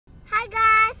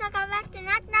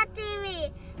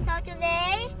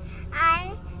today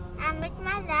I am with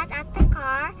my dad at the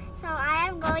car, so I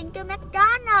am going to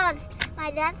McDonald's. My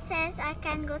dad says I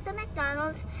can go to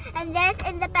McDonald's and there's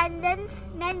Independence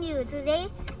menu. Today,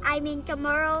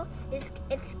 tomorrow,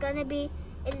 it's gonna be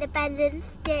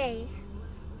Independence Day.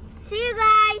 See you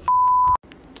guys!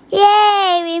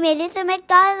 Yay! We made it to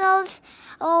McDonald's.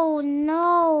 Oh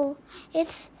no,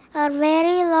 it's a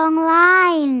very long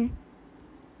line.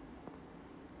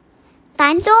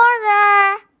 Time to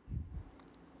order!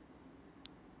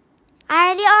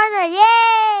 I already ordered,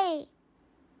 yay!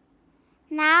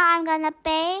 Now I'm gonna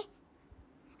pay.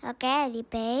 Okay, I already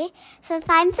pay. So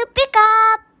time to pick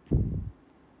up.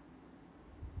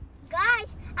 Guys,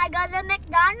 I got the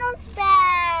McDonald's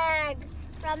bag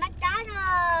from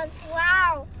McDonald's.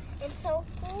 Wow, it's so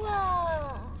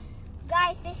cool.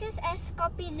 Guys, this is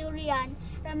Escopi durian.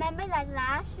 Remember that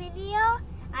last video?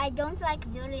 I don't like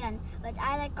durian, but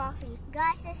I like coffee.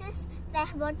 Guys, this is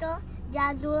teh botol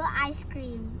jadul ice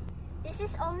cream. This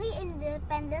is only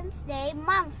Independence Day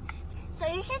month, so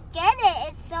you should get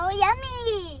it. It's so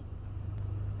yummy.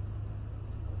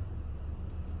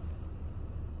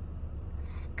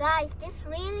 Guys, this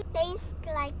really tastes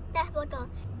like teh botol,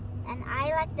 and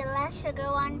I like the less sugar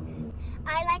one.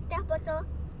 I like teh botol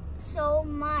so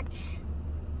much.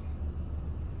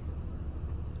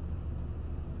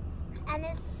 And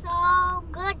it's so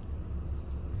good.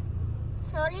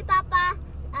 Sorry, Papa.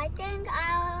 I think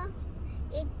I'll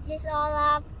eat this all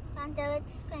up until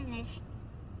it's finished.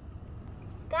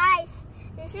 Guys,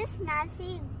 this is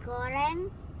nasi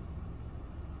goreng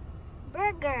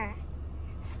burger.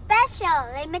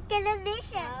 Special, limited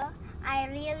edition. I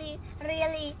really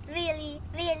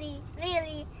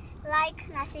like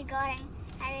nasi goreng.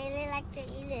 I really like to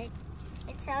eat it.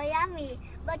 It's so yummy.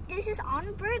 But this is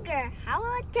on burger. How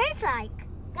will it taste like?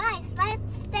 Guys,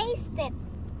 let's taste it.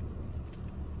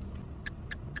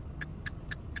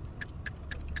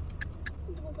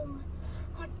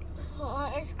 Oh,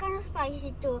 it's kind of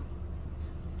spicy too.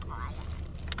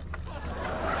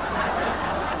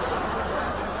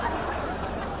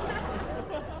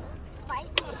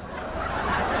 Spicy.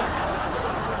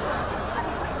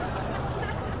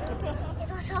 It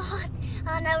was so hot.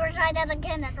 I'll never try that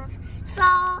again. That was so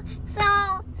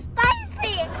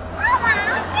spicy. Mama,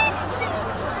 how can you see?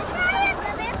 I try it,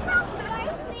 but it's so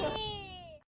spicy.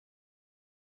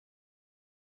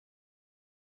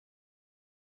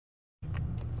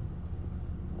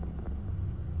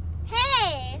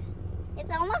 Hey,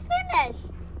 it's almost finished.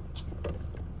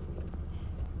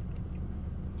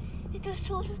 It was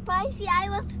so spicy. I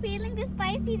was feeling the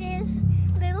spiciness.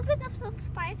 A little bit of some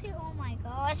spicy. Oh my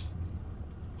gosh.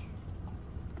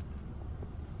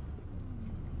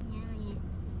 Yummy.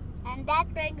 And that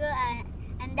burger, I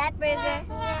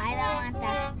don't want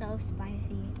that so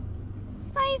spicy.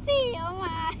 Spicy. Oh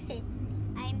my.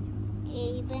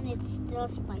 Even it's still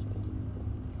spicy.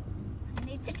 I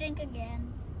need to drink again.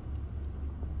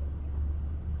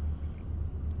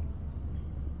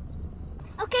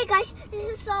 Okay guys,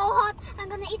 this is so hot. I'm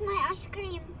gonna eat my ice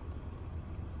cream.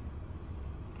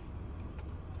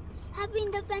 Happy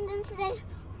Independence Day.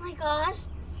 Oh my gosh.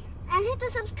 And hit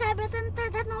the subscribe button,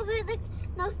 turn that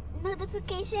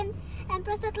notification, and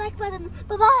press that like button.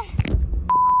 Bye-bye.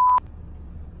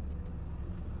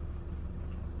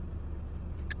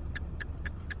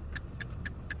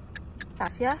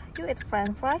 Tasya, you eat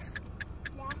french fries?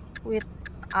 Yeah. With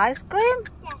ice cream?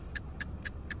 Yes.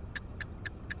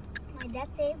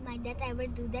 My dad ever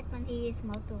do that when he is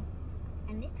small too.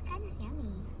 And it's kind of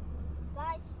yummy.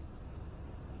 Guys,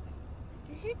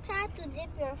 you should try to dip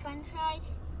your french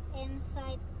fries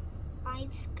inside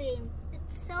ice cream.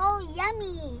 It's so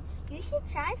yummy. You should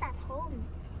try it at home.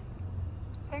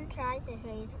 French fries, if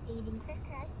you're eating french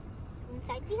fries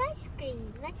inside the ice cream,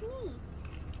 like me.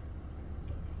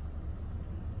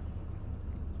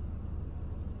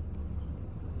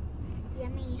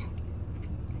 Yummy.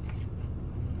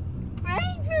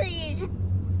 Please.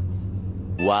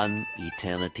 One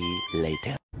eternity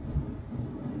later.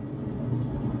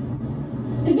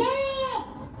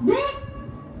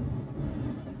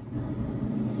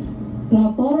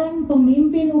 Laporan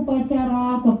pemimpin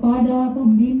upacara kepada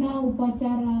pembina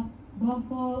upacara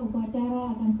bahwa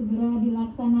upacara akan segera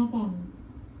dilaksanakan.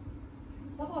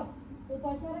 Lapor,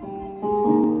 upacara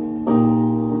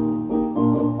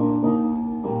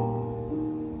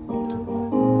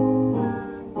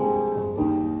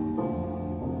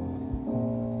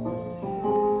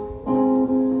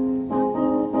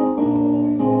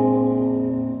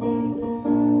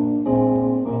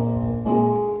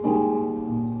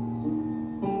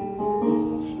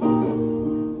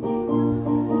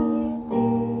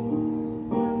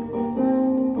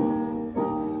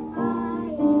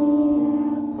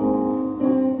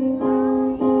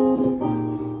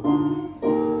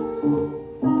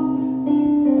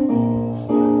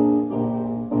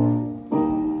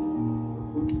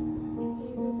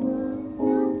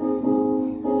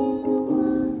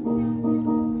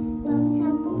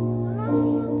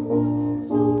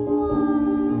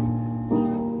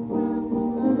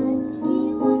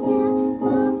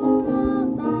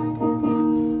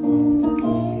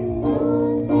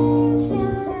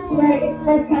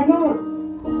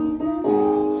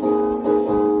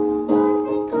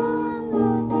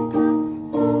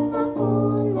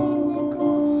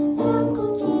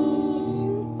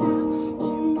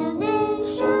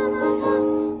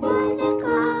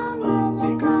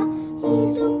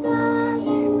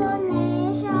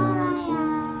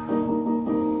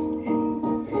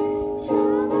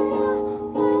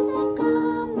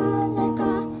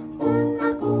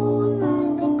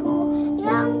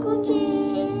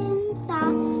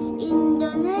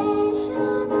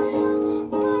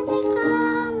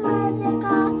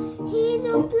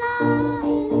Upload.